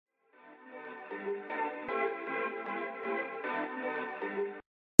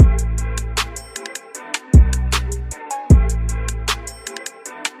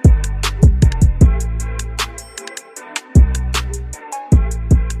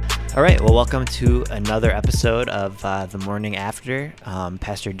All right, well, welcome to another episode of The Morning After.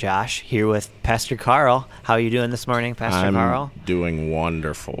 Pastor Josh here with Pastor Carl. How are you doing this morning, Pastor Carl? I'm doing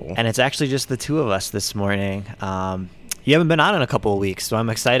wonderful. And it's actually just the two of us this morning. You haven't been on in a couple of weeks, so I'm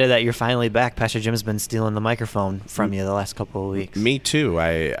excited that you're finally back. Pastor Jim's been stealing the microphone from you the last couple of weeks. Me too.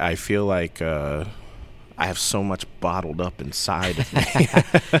 I feel like I have so much bottled up inside of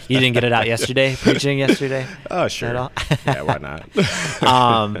me. You didn't get it out yesterday, preaching yesterday? Oh, sure. At all? Yeah, why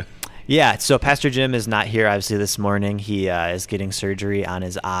not? Yeah, so Pastor Jim is not here, obviously, this morning. He is getting surgery on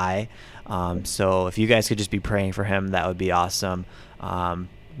his eye. So if you guys could just be praying for him, that would be awesome.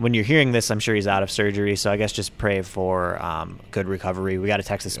 When you're hearing this, I'm sure he's out of surgery, so I guess just pray for good recovery. We got a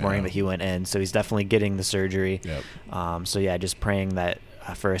text this morning that he went in, so he's definitely getting the surgery. Yep. So yeah, just praying that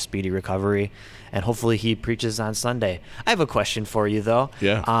for a speedy recovery, and hopefully he preaches on Sunday. I have a question for you, though.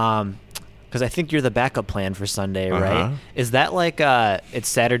 Yeah. Because I think you're the backup plan for Sunday, right? Is that like it's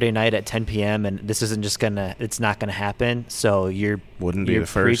Saturday night at 10 p.m. and this isn't just it's not gonna happen? So wouldn't be the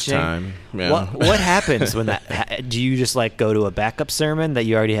first preaching? time. Yeah. What happens when that? Do you just like go to a backup sermon that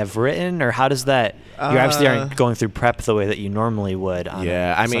you already have written, or how does that? You obviously aren't going through prep the way that you normally would.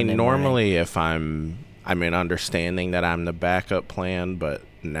 Yeah, I mean, Sunday normally if I'm understanding that I'm the backup plan, but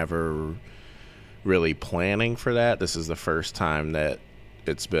never really planning for that. This is the first time that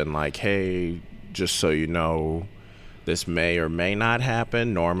it's been like, hey, just so you know, this may or may not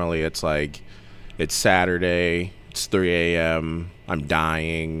happen. Normally it's like, it's Saturday, it's 3 a.m., I'm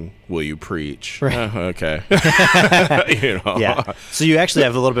dying, will you preach? Right. Okay. You know? Yeah. So you actually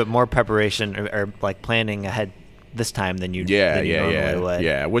have a little bit more preparation or like planning ahead this time than you normally would.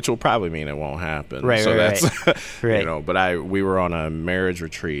 Yeah, which will probably mean it won't happen. Right, so right, that's right. You know, but we were on a marriage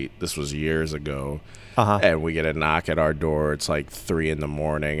retreat. This was years ago. And we get a knock at our door. It's like 3 a.m,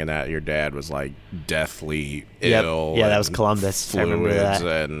 and that your dad was like deathly ill. Yeah, that was Columbus. I remember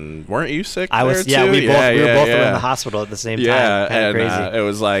that. And weren't you sick? I was. Too? Yeah, we were both in the hospital at the same time. Yeah, kind of crazy. It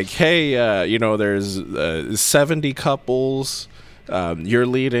was like, hey, there's 70 couples. You're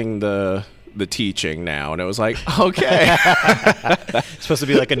leading the teaching now, and it was like, okay. It's supposed to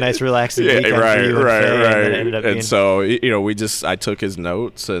be like a nice relaxing weekend for you and so I took his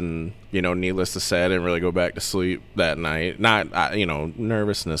notes, and needless to say, I didn't really go back to sleep that night. Not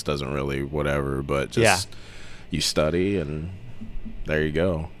nervousness doesn't really whatever, but just you study, and there you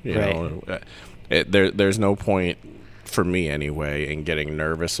go. There's no point for me anyway in getting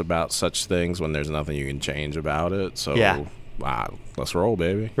nervous about such things when there's nothing you can change about it. So let's roll,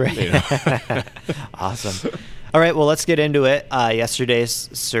 baby. Right. Awesome. All right, well, let's get into it. Yesterday's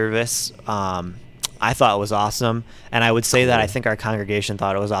service, I thought it was awesome, and I would say that I think our congregation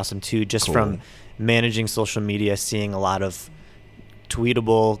thought it was awesome too, just from managing social media, seeing a lot of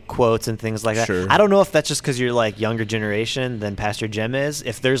tweetable quotes and things like that. Sure. I don't know if that's just because you're like younger generation than Pastor Jim is.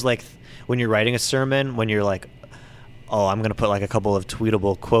 If there's like when you're writing a sermon, when you're like, oh, I'm going to put like a couple of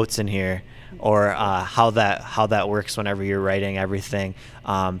tweetable quotes in here, or how that works whenever you're writing everything.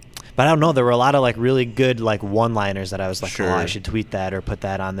 But I don't know. There were a lot of like really good like one-liners that I was like, Sure. oh, I should tweet that or put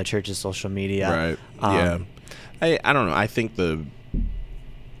that on the church's social media. Right. Yeah. I don't know. I think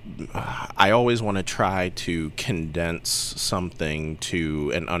I always want to try to condense something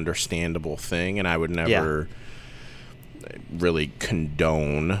to an understandable thing, and I would never really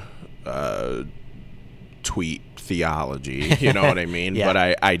condone tweet theology, you know what I mean? Yeah.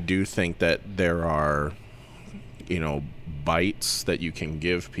 But I do think that there are, bites that you can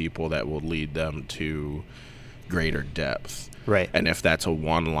give people that will lead them to greater depth. Right. And if that's a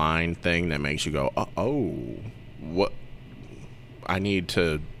one-line thing that makes you go, oh, what? I need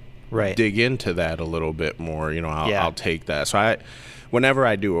to dig into that a little bit more. I'll take that. So whenever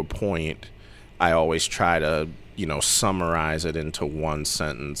I do a point, I always try to summarize it into one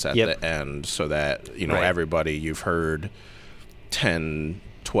sentence at the end, so that everybody, you've heard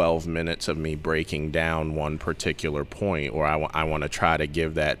 10-12 minutes of me breaking down one particular point, or I want to try to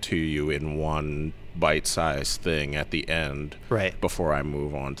give that to you in one bite-sized thing at the end, before I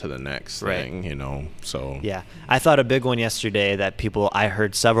move on to the next thing. So I thought a big one yesterday that I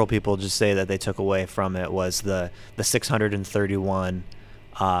heard several people just say that they took away from it was the 631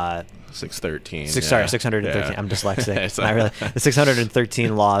 613. 613. Yeah. I'm dyslexic. Not really. The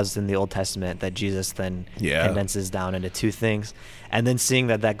 613 laws in the Old Testament that Jesus then condenses down into two things, and then seeing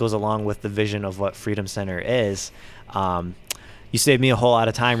that goes along with the vision of what Freedom Center is. You saved me a whole lot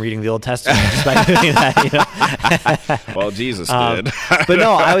of time reading the Old Testament just by doing that. Well, Jesus did. But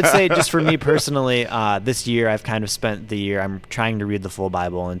no, I would say just for me personally, this year I've kind of spent the year. I'm trying to read the full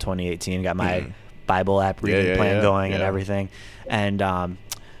Bible in 2018. Got my Bible app reading plan going and everything, and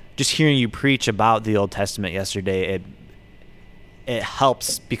just hearing you preach about the Old Testament yesterday, it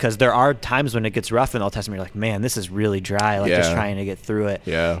helps because there are times when it gets rough in the Old Testament. You're like, man, this is really dry. Like just trying to get through it.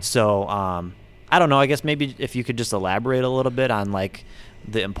 Yeah. So I don't know. I guess maybe if you could just elaborate a little bit on like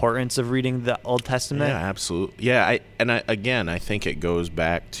the importance of reading the Old Testament. Yeah, absolutely. Yeah, I think it goes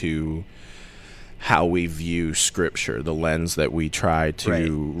back to how we view Scripture, the lens that we try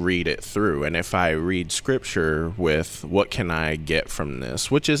to read it through. And if I read Scripture with what can I get from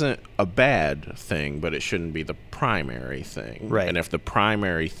this, which isn't a bad thing, but it shouldn't be the primary thing. Right. And if the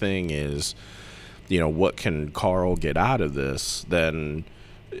primary thing is, what can Carl get out of this, then,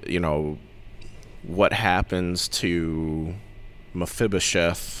 what happens to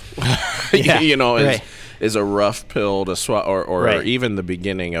Mephibosheth, is a rough pill to swallow, or even the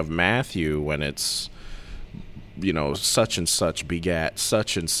beginning of Matthew when it's, such and such begat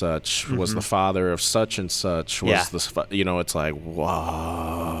such and such, was the father of such and such, was it's like,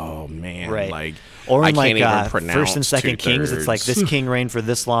 whoa, man, like, or in I can't even pronounce First and Second Kings, it's like this king reigned for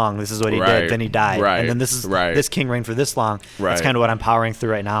this long, this is what he did, then he died, and then this king reigned for this long. That's kind of what I'm powering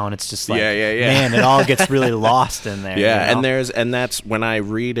through right now, and it's just like, man, it all gets really lost in there. And that's when I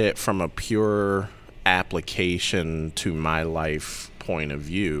read it from a pure application to my life point of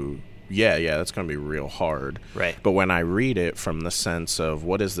view. That's going to be real hard. Right. But when I read it from the sense of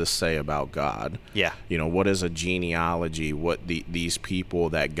what does this say about God? Yeah. What is a genealogy? What these people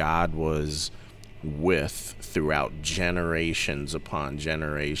that God was with throughout generations upon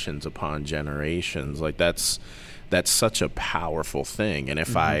generations upon generations, like that's such a powerful thing. And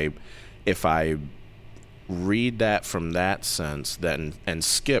if I read that from that sense, then and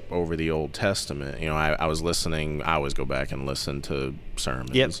skip over the Old Testament. I was listening. I always go back and listen to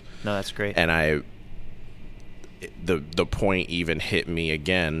sermons. Yep. No, that's great. And the point even hit me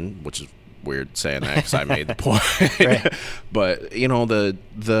again, which is weird saying that because I made the point. Right. But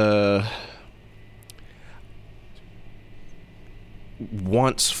the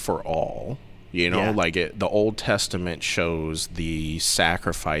once for all. The Old Testament shows the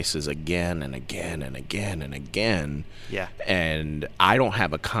sacrifices again and again and again and again. Yeah. And I don't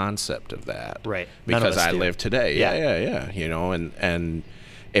have a concept of that. Right. Because I live today. Yeah. And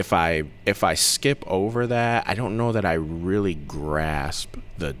if I skip over that, I don't know that I really grasp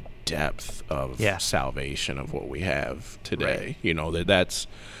the depth of salvation of what we have today. Right. That's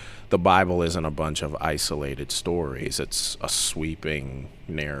the Bible isn't a bunch of isolated stories. It's a sweeping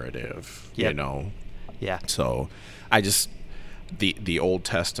narrative, Yeah. So I just, the Old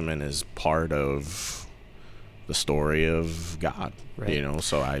Testament is part of the story of God,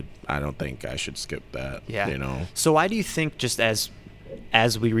 so I don't think I should skip that, So why do you think, just as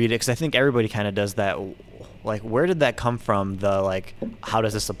we read it, because I think everybody kind of does that, like, where did that come from, the, like, how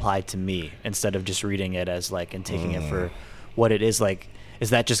does this apply to me, instead of just reading it as, like, and taking it for what it is, like, is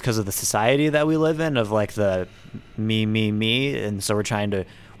that just because of the society that we live in, of like the me, and so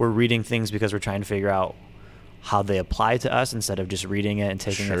we're reading things because we're trying to figure out how they apply to us instead of just reading it and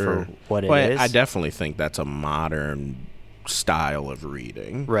taking it for what it is? I definitely think that's a modern style of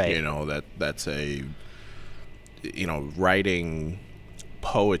reading. Right. That's a, writing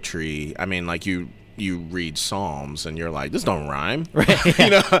poetry. I mean, like you read Psalms and you're like, this don't rhyme. Right.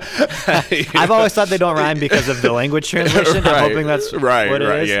 I've always thought they don't rhyme because of the language translation. I'm hoping that's what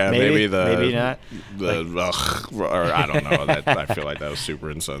it is. Yeah, maybe not. Or I don't know. I feel like that was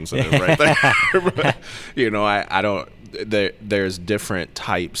super insensitive right there. But, I don't. There's different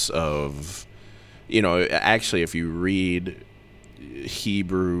types of, actually, if you read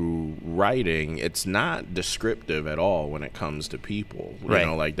Hebrew writing, it's not descriptive at all when it comes to people.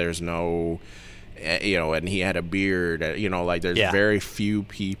 Like there's no. And he had a beard, there's very few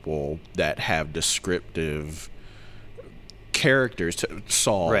people that have descriptive characters.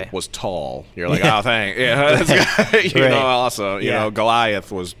 Saul was tall. You're like, oh, thanks. Yeah, that's good. Also,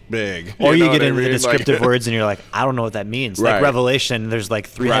 Goliath was big. Or you get into the descriptive words and you're like, I don't know what that means. Like Revelation, there's like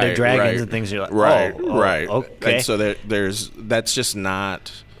 300 dragons and things. You're like, okay. And so that's just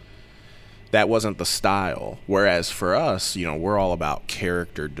not. That wasn't the style. Whereas for us, we're all about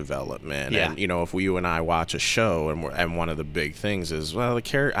character development. Yeah. And, if you and I watch a show and one of the big things is, well, the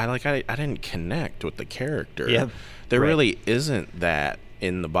character, I didn't connect with the character. Yep. There really isn't that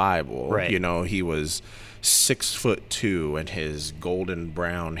in the Bible. Right. He was 6'2" and his golden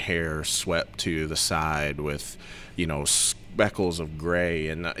brown hair swept to the side with, speckles of gray,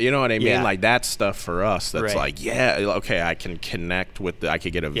 and you know what I mean? Yeah. Like that stuff for us, that's Right. like, okay, I can connect with I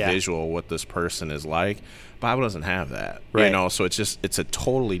could get a visual what this person is like. Bible doesn't have that. Right. So it's a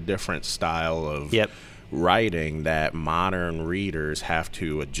totally different style of writing that modern readers have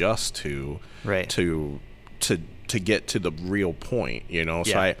to adjust to Right. to to get to the real point, So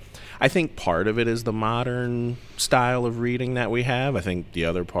Yeah. I think part of it is the modern style of reading that we have. I think the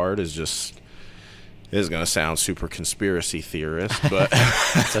other part is just, this is going to sound super conspiracy theorist, but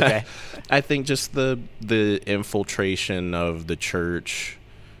It's okay. I think just the infiltration of the church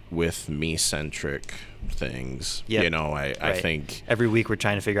with me-centric things. Yep. I Right. think Every week we're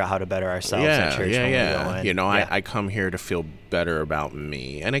trying to figure out how to better ourselves at church when we go in. I come here to feel better about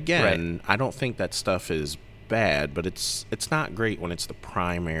me. And again, I don't think that stuff is bad, but it's not great when it's the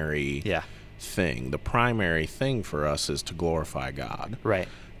primary thing. The primary thing for us is to glorify God. Right.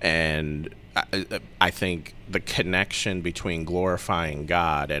 And I think the connection between glorifying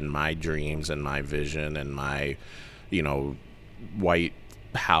God and my dreams and my vision and my, white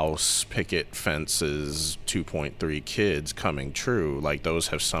house, picket fences, 2.3 kids coming true, like those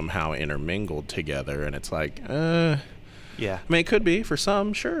have somehow intermingled together. And it's like, Yeah. I mean, it could be for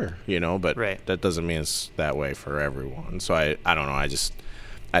some, sure, but Right. that doesn't mean it's that way for everyone. So I don't know.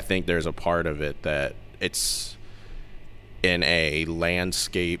 I think there's a part of it that it's in a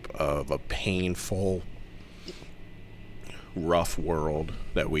landscape of a painful, rough world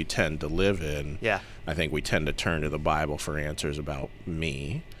that we tend to live in. Yeah. I think we tend to turn to the Bible for answers about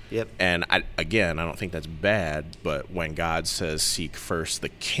me. Yep. And I don't think that's bad, but when God says seek first the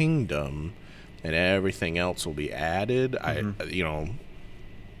kingdom and everything else will be added, I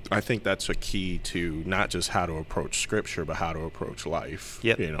think that's a key to not just how to approach scripture, but how to approach life.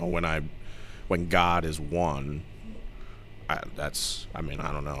 Yep. When God is one, I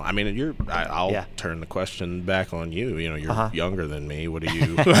don't know. I mean, I'll turn the question back on you. You're younger than me. What do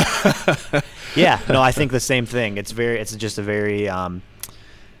you? Yeah. No, I think the same thing. It's just a very,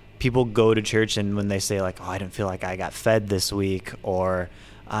 people go to church and when they say like, oh, I didn't feel like I got fed this week, or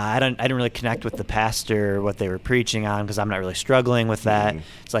I didn't really connect with the pastor, what they were preaching on, because I'm not really struggling with that.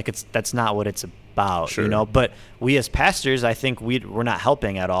 It's like, that's not what it's about, Sure. But we as pastors, I think we're not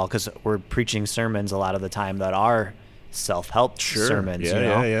helping at all, because we're preaching sermons a lot of the time that are self-help sermons.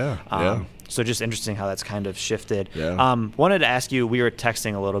 Yeah. So just interesting how that's kind of shifted. Yeah. Wanted to ask you, we were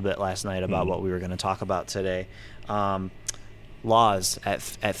texting a little bit last night about what we were going to talk about today. Laws at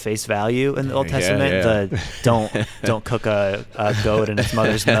face value in the Old Testament. Yeah. The don't cook a goat in its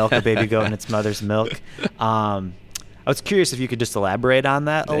mother's milk, a baby goat in its mother's milk. I was curious if you could just elaborate on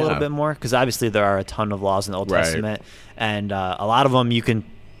that a little bit more, because obviously there are a ton of laws in the Old Testament, and a lot of them you can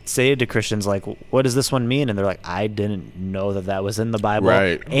say to Christians like, what does this one mean? And they're like, I didn't know that was in the Bible,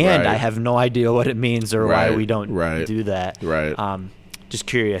 and I have no idea what it means or why we don't do that. Just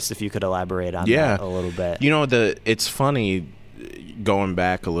curious if you could elaborate on that a little bit. It's funny, going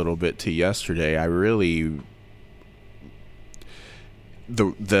back a little bit to yesterday, I really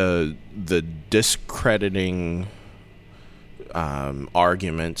the discrediting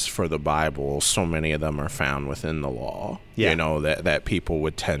arguments for the Bible, so many of them are found within the law, that people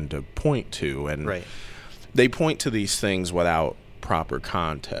would tend to point to. And they point to these things without proper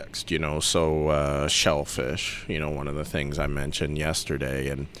context, so shellfish, one of the things I mentioned yesterday,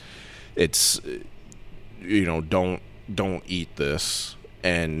 and it's, don't eat this.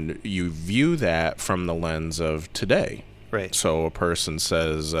 And you view that from the lens of today. Right. So a person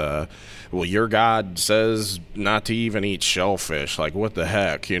says, well, your God says not to even eat shellfish. Like, what the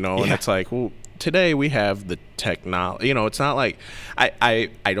heck, And it's like, well, today we have the technology. It's not like, I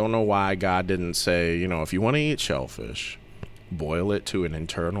don't know why God didn't say, if you want to eat shellfish, boil it to an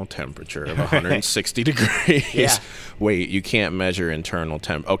internal temperature of 160 degrees. Yeah. Wait, you can't measure internal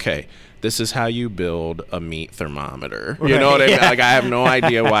temp. Okay, this is how you build a meat thermometer. You know what I mean? Like, I have no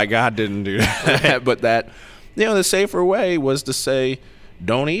idea why God didn't do that. But that, the safer way was to say,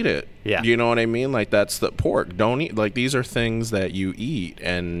 don't eat it. Yeah. You know what I mean? Like, that's the pork. Don't eat. Like, these are things that you eat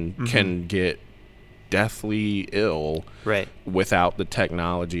and can get deathly ill without the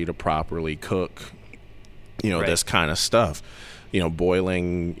technology to properly cook, this kind of stuff.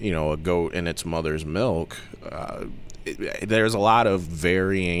 Boiling, a goat in its mother's milk. There's a lot of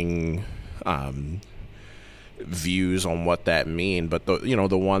varying views on what that mean, but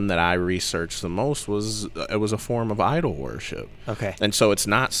the one that I researched the most was it was a form of idol worship. Okay. And so it's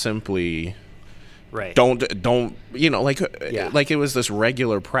not simply don't like it was this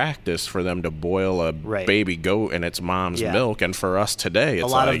regular practice for them to boil a baby goat in its mom's milk, and for us today it's a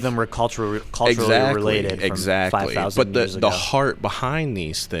lot of them were culturally related from 5,000 years ago. The heart behind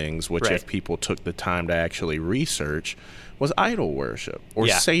these things, which if people took the time to actually research, was idol worship or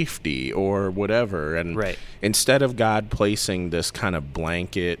safety or whatever. And instead of God placing this kind of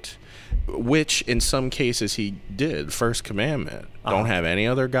blanket, which in some cases he did, first commandment, don't have any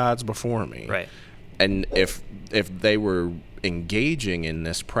other gods before me. And if they were engaging in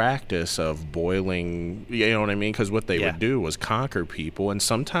this practice of boiling, you know what I mean? Because what they would do was conquer people, and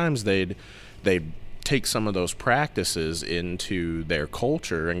sometimes they'd take some of those practices into their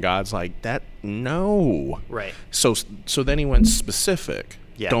culture, and God's like, that, no. Right. So then he went specific.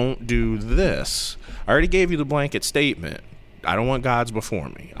 Yeah. Don't do this. I already gave you the blanket statement. I don't want gods before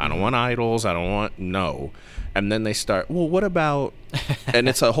me. I don't want idols. I don't want, no. And then they start, well, what about, and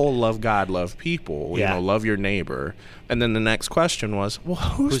it's a whole love God, love people, you know, love your neighbor. And then the next question was, well,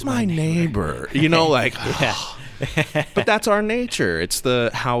 who's my neighbor? You know, like, but that's our nature. It's the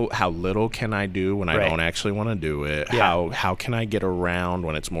how little can I do when I don't actually want to do it? Yeah. How can I get around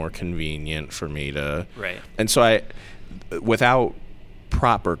when it's more convenient for me to? Right. And so without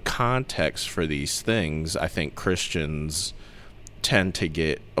proper context for these things, I think Christians tend to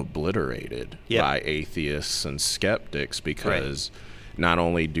get obliterated by atheists and skeptics because not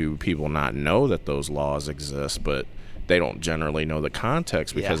only do people not know that those laws exist, but they don't generally know the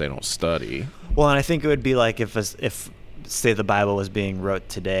context because they don't study. Well, and I think it would be like if say the Bible was being written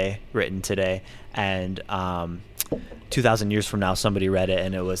today, and 2,000 years from now somebody read it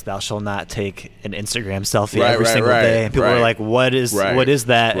and it was, thou shalt not take an Instagram selfie every single day, and people were like, what is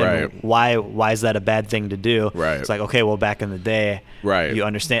that, and why is that a bad thing to do? It's like, okay, well, back in the day, you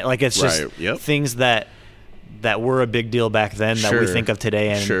understand, like, it's just things that were a big deal back then that we think of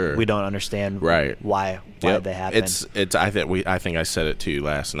today, and we don't understand why they happen. I think I said it to you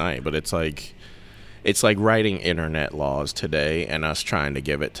last night, but it's like writing internet laws today and us trying to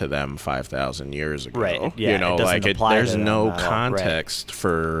give it to them 5,000 years ago. Right. Yeah, you know, there's no context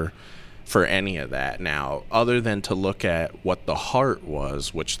for any of that now, other than to look at what the heart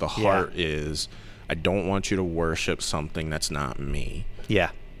was, which the heart is, I don't want you to worship something that's not me. Yeah.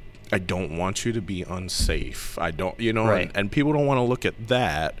 I don't want you to be unsafe. I don't, you know, and people don't want to look at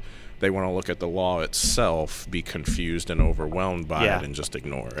that. They want to look at the law itself, be confused and overwhelmed by it, and just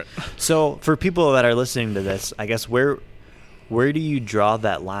ignore it. So for people that are listening to this, I guess where do you draw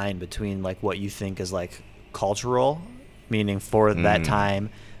that line between like what you think is like cultural, meaning for that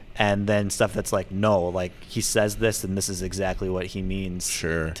time, and then stuff that's like, no, like he says this and this is exactly what he means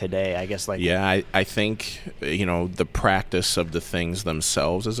today, I guess, like. Yeah, I think, you know, the practice of the things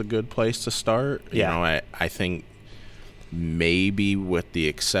themselves is a good place to start. You know, I think maybe with the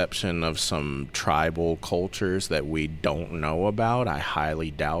exception of some tribal cultures that we don't know about, I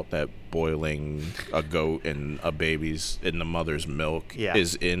highly doubt that boiling a goat in the mother's milk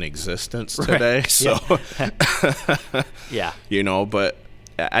is in existence today. So, you know, but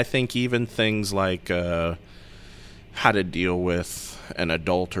I think even things like how to deal with an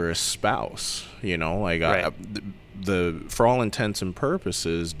adulterous spouse, you know, like for all intents and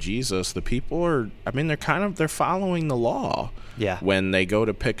purposes, Jesus, the people they're following the law. Yeah. When they go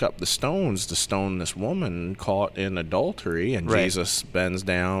to pick up the stones to stone this woman caught in adultery, and Jesus bends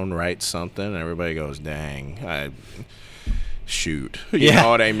down, writes something, and everybody goes, dang, shoot. You know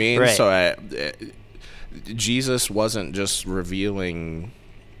what I mean? Right. So Jesus wasn't just revealing,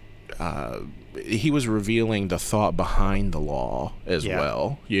 he was revealing the thought behind the law as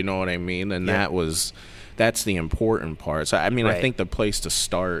well. You know what I mean? And that's the important part. So, I mean, I think the place to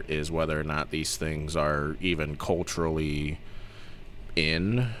start is whether or not these things are even culturally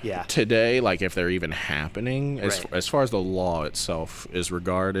in today, like if they're even happening as far as the law itself is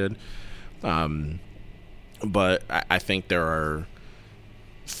regarded. But I think there are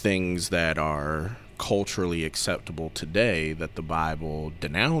things that are culturally acceptable today that the Bible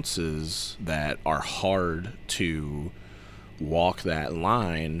denounces that are hard to walk that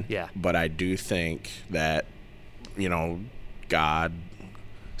line. But I do think that, you know, God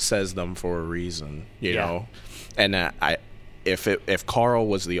says them for a reason, you know, and if Carl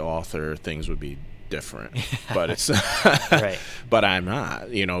was the author, things would be different, but it's but I'm not,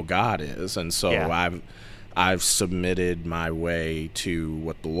 you know, God is. And so I've submitted my way to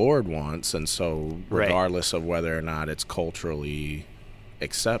what the Lord wants. And so regardless of whether or not it's culturally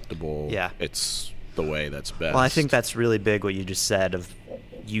acceptable, it's the way that's best. Well, I think that's really big what you just said, of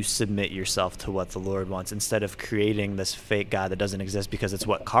you submit yourself to what the Lord wants instead of creating this fake God that doesn't exist because it's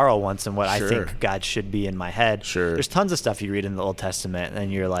what Carl wants and what I think God should be in my head. There's tons of stuff you read in the Old Testament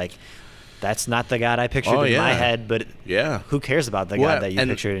and you're like, that's not the God I pictured in my head, but who cares about the God that you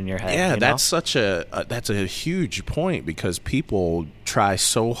pictured in your head? Yeah, you know? That's a huge point, because people try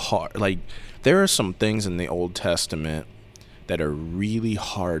so hard. Like, there are some things in the Old Testament that are really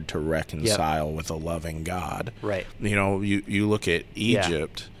hard to reconcile with a loving God. Right. You know, you look at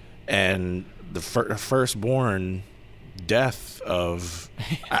Egypt and the firstborn death of,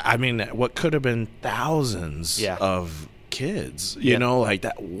 I mean, what could have been thousands of kids. Yep. Like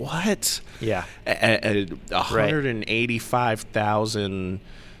that. What? Yeah. 185,000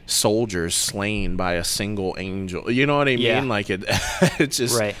 soldiers slain by a single angel. You know what I mean? Yeah. Like it's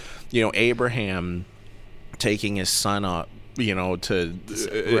just, Right. Abraham taking his son up, to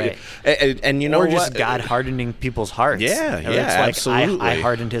Right. and or just God hardening people's hearts. Yeah, Or yeah, it's like absolutely. I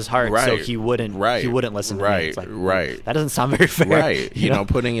hardened his heart, so Right, he wouldn't listen to me. It's like, right. That doesn't sound very fair. Right.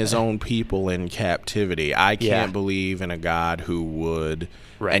 Putting his own people in captivity. I can't believe in a God who would.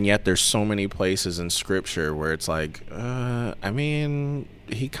 Right. And yet there's so many places in Scripture where it's like,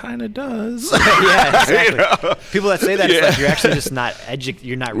 he kind of does. Yeah, exactly. People that say that, it's like you're actually just not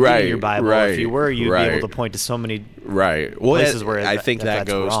you're not reading your Bible. If you were, you'd be able to point to so many places where I think that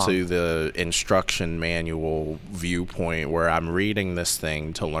goes wrong. to the instruction manual viewpoint, where I'm reading this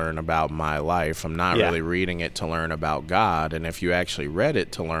thing to learn about my life. I'm not really reading it to learn about God. And if you actually read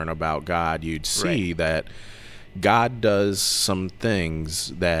it to learn about God, you'd see that God does some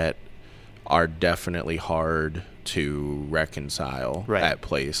things that are definitely hard to reconcile at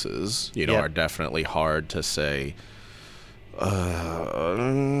places, are definitely hard to say,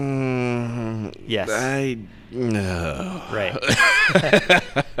 yes. Right.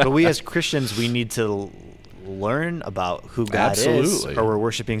 But we as Christians, we need to learn about who God is, or we're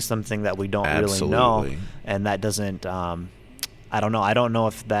worshiping something that we don't really know. And that doesn't, I don't know. I don't know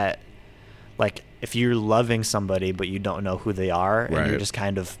if that, like, if you're loving somebody but you don't know who they are, and you're just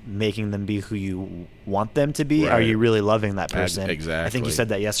kind of making them be who you want them to be, are you really loving that person? Exactly. I think you said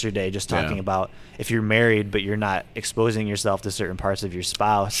that yesterday, just talking about if you're married but you're not exposing yourself to certain parts of your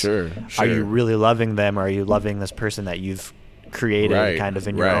spouse, are you really loving them, or are you loving this person that you've created kind of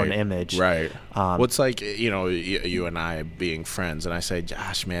in your own image? Well, it's like, you and I being friends, and I say,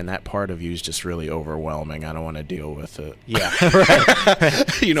 Josh, man, that part of you is just really overwhelming. I don't want to deal with it. Yeah. Right.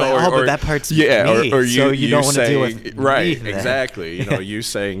 But that part's me, or you, so you don't want to deal with me. Exactly. You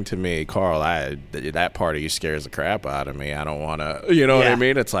saying to me, Carl, that part of you scares the crap out of me. I don't want to, what I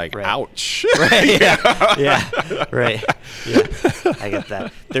mean? It's like, ouch. Right. Yeah. Right. Yeah. I get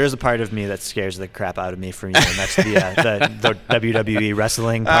that. There is a part of me that scares the crap out of me from you, and that's the WWE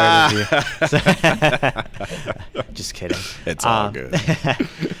wrestling part of you. Just kidding. It's all good.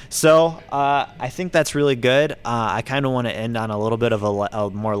 So I think that's really good. I kind of want to end on a little bit of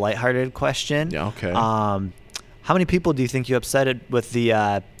a more lighthearted question. Yeah, okay. How many people do you think you upset with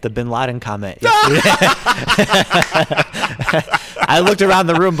the Bin Laden comment yesterday? I looked around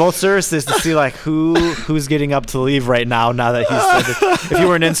the room, both services, to see like who's getting up to leave right now. Now that he said this. If you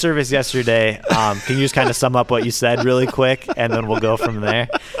weren't in service yesterday, can you just kind of sum up what you said really quick, and then we'll go from there?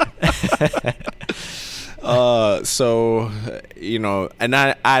 So, and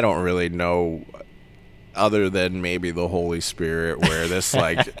I don't really know, other than maybe the Holy Spirit, where this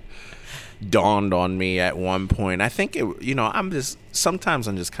like dawned on me at one point. I think sometimes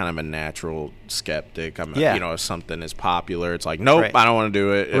I'm just kind of a natural skeptic. If something is popular, it's like, nope, I don't want to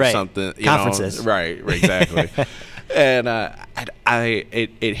do it. If something, conferences. Right, exactly. And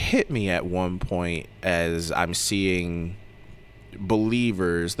it hit me at one point as I'm seeing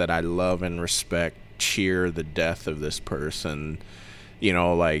believers that I love and respect cheer the death of this person. I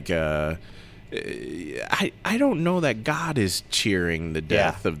don't know that God is cheering the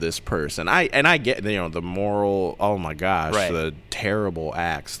death of this person. I get the moral, oh my gosh, the terrible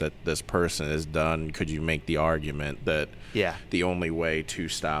acts that this person has done. Could you make the argument that the only way to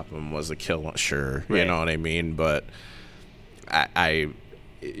stop him was a kill? Sure, you know what I mean. But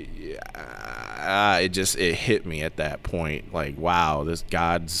it hit me at that point, like, wow, this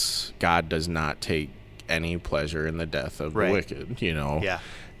God does not take any pleasure in the death of the wicked,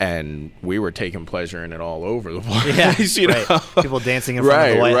 and we were taking pleasure in it all over the place. People dancing in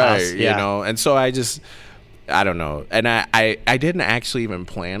front of the White House, and so I don't know, and I didn't actually even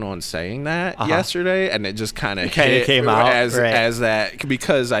plan on saying that yesterday, and it just kind of came out as that,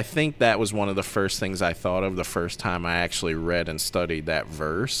 because I think that was one of the first things I thought of the first time I actually read and studied that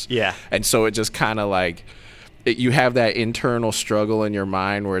verse. And so it just kind of like, you have that internal struggle in your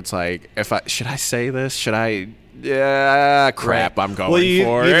mind where it's like, should I say this? Should I? Yeah, crap, I'm going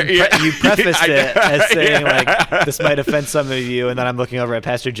for it. You prefaced it as saying, like, this might offend some of you, and then I'm looking over at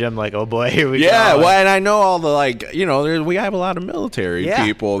Pastor Jim like, oh boy, here we go. Yeah, well, and I know all the, like, we have a lot of military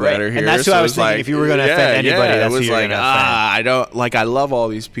people that are here. And that's who I was thinking, if you were going to offend anybody, that's who you're going to offend. I love all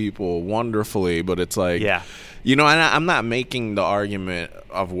these people wonderfully, but it's like, and I'm not making the argument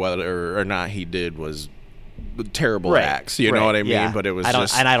of whether or not he did was terrible acts, you know what I mean? But it was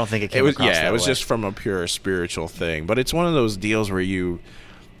just, and I don't think it came across that it was way. Just from a pure spiritual thing. But it's one of those deals where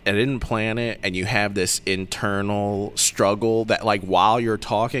I didn't plan it, and you have this internal struggle that, like, while you're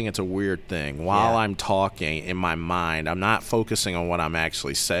talking, it's a weird thing. While I'm talking in my mind, I'm not focusing on what I'm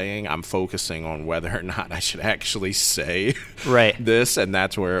actually saying. I'm focusing on whether or not I should actually say this, and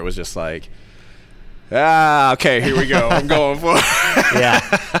that's where it was just like, okay, here we go. I'm going for it.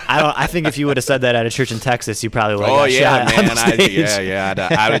 I think if you would have said that at a church in Texas, you probably would have got shot man. On the stage.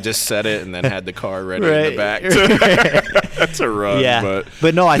 I would have just said it and then had the car ready in the back to run.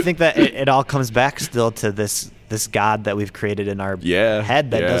 But no, I think that it all comes back still to this God that we've created in our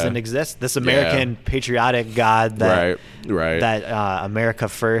head that doesn't exist. This American patriotic God that that America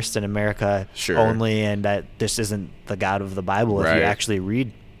first and America only, and that this isn't the God of the Bible if you actually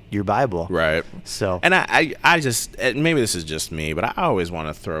read your Bible. So, and I just, maybe this is just me, but I always want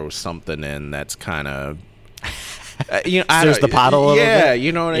to throw something in that's kind of, stirs the pot a little bit.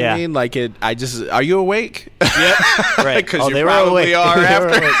 You know what I mean? Like are you awake? Yep. Right. Because you probably are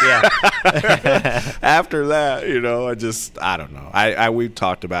after. After that, I don't know. We've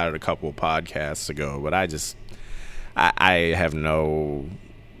talked about it a couple of podcasts ago, but I have no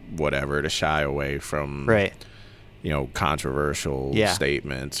whatever to shy away from. Controversial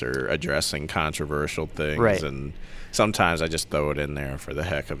statements or addressing controversial things. And sometimes I just throw it in there for the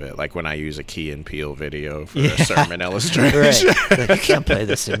heck of it. Like when I use a Key and Peele video for a sermon illustration. Like, you can't play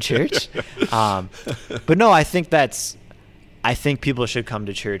this in church. But no, I think people should come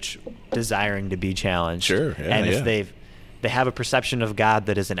to church desiring to be challenged. Sure. Yeah, and if they have a perception of God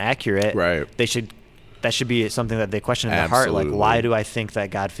that isn't accurate, that should be something that they question in their heart. Like, why do I think that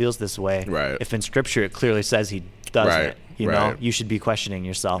God feels this way? If in Scripture it clearly says He doesn't, you should be questioning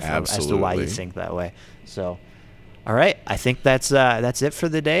yourself as to why you think that way. So, all right, I think that's it for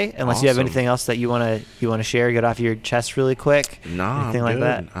the day. Unless you have anything else that you want to share, get off your chest really quick. No, anything like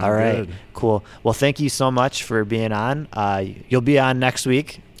that. I'm all right, good. Cool. Well, thank you so much for being on. You'll be on next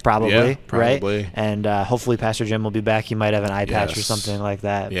week. Probably, right? And hopefully Pastor Jim will be back. He might have an eye patch or something like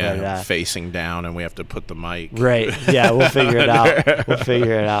that. Yeah, but, facing down, and we have to put the mic. Right. Yeah, we'll figure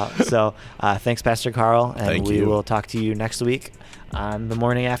it out. So thanks, Pastor Carl, and we will talk to you next week on the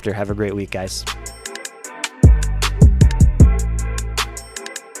morning after. Have a great week, guys.